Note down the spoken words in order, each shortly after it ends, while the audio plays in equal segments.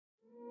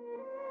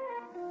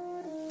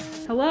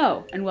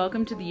Hello, and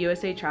welcome to the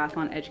USA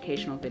Triathlon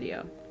educational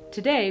video.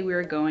 Today we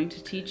are going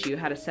to teach you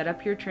how to set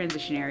up your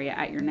transition area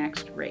at your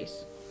next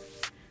race.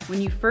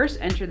 When you first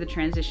enter the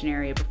transition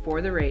area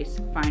before the race,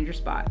 find your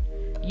spot.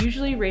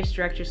 Usually race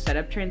directors set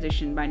up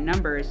transition by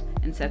numbers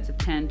in sets of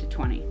 10 to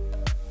 20.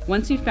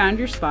 Once you've found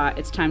your spot,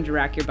 it's time to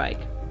rack your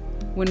bike.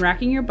 When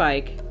racking your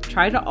bike,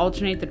 try to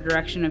alternate the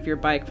direction of your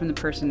bike from the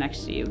person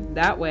next to you.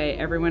 That way,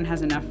 everyone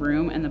has enough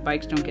room and the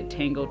bikes don't get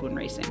tangled when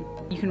racing.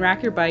 You can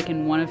rack your bike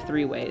in one of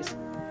three ways.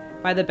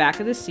 By the back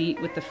of the seat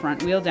with the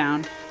front wheel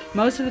down.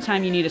 Most of the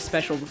time you need a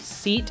special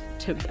seat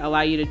to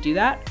allow you to do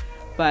that,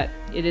 but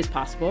it is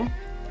possible.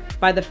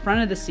 By the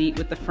front of the seat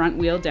with the front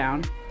wheel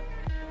down,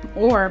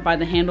 or by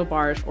the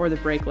handlebars or the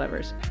brake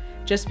levers.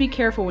 Just be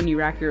careful when you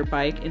rack your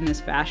bike in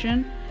this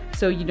fashion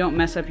so you don't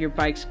mess up your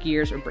bike's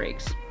gears or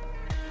brakes.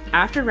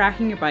 After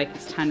racking your bike,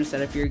 it's time to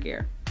set up your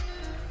gear.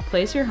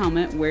 Place your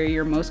helmet where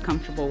you're most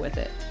comfortable with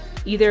it,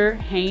 either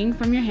hanging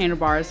from your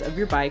handlebars of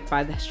your bike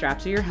by the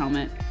straps of your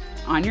helmet,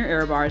 on your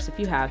air bars if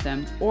you have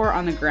them, or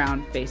on the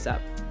ground face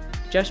up.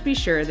 Just be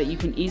sure that you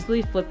can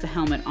easily flip the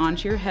helmet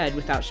onto your head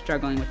without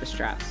struggling with the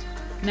straps.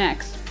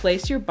 Next,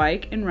 place your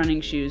bike and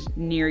running shoes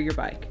near your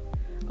bike.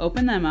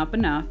 Open them up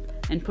enough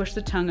and push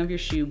the tongue of your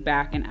shoe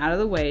back and out of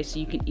the way so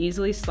you can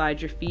easily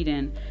slide your feet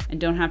in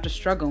and don't have to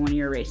struggle when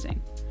you're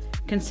racing.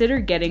 Consider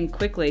getting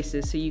quick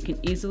laces so you can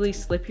easily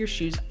slip your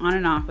shoes on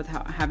and off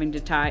without having to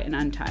tie and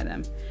untie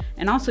them.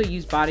 And also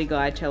use Body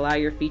Glide to allow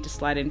your feet to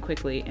slide in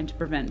quickly and to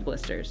prevent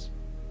blisters.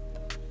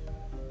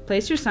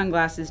 Place your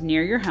sunglasses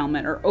near your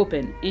helmet or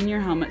open in your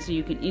helmet so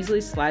you can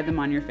easily slide them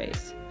on your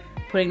face,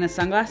 putting the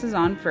sunglasses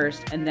on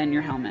first and then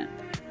your helmet.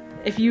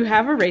 If you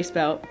have a race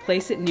belt,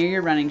 place it near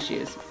your running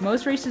shoes.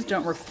 Most races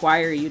don't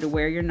require you to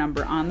wear your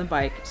number on the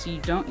bike, so you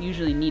don't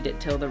usually need it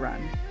till the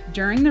run.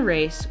 During the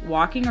race,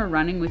 walking or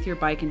running with your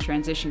bike in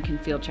transition can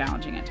feel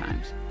challenging at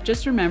times.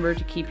 Just remember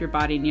to keep your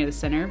body near the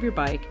center of your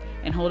bike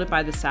and hold it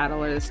by the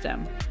saddle or the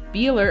stem.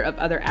 Be alert of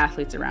other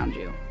athletes around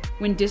you.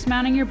 When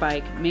dismounting your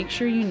bike, make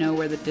sure you know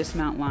where the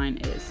dismount line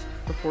is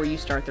before you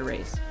start the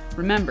race.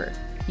 Remember,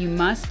 you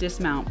must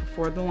dismount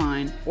before the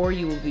line or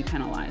you will be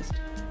penalized.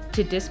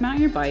 To dismount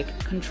your bike,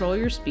 control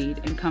your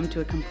speed and come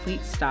to a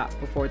complete stop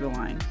before the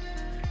line.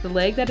 The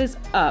leg that is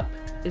up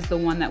is the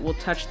one that will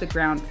touch the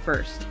ground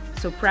first,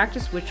 so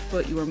practice which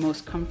foot you are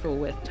most comfortable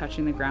with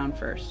touching the ground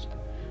first.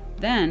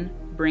 Then,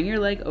 bring your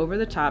leg over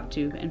the top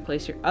tube and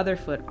place your other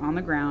foot on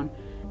the ground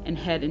and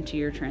head into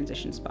your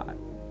transition spot.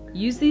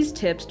 Use these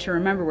tips to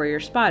remember where your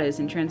spot is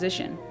in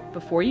transition.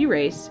 Before you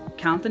race,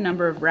 count the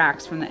number of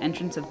racks from the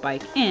entrance of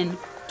bike in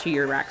to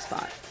your rack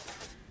spot.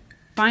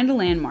 Find a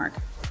landmark.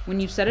 When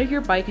you set up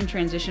your bike in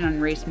transition on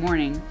race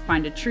morning,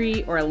 find a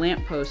tree or a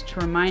lamppost to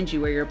remind you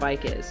where your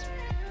bike is.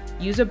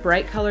 Use a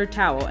bright colored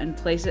towel and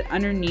place it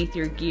underneath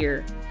your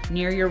gear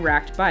near your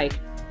racked bike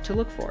to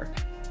look for.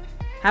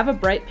 Have a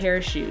bright pair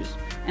of shoes.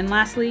 And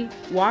lastly,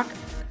 walk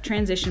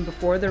transition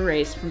before the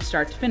race from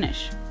start to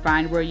finish.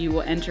 Find where you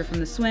will enter from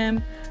the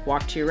swim,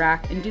 walk to your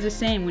rack, and do the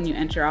same when you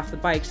enter off the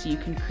bike so you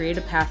can create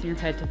a path in your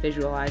head to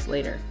visualize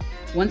later.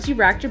 Once you've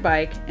racked your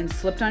bike and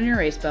slipped on your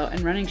race belt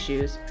and running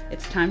shoes,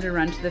 it's time to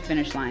run to the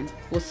finish line.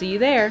 We'll see you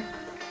there!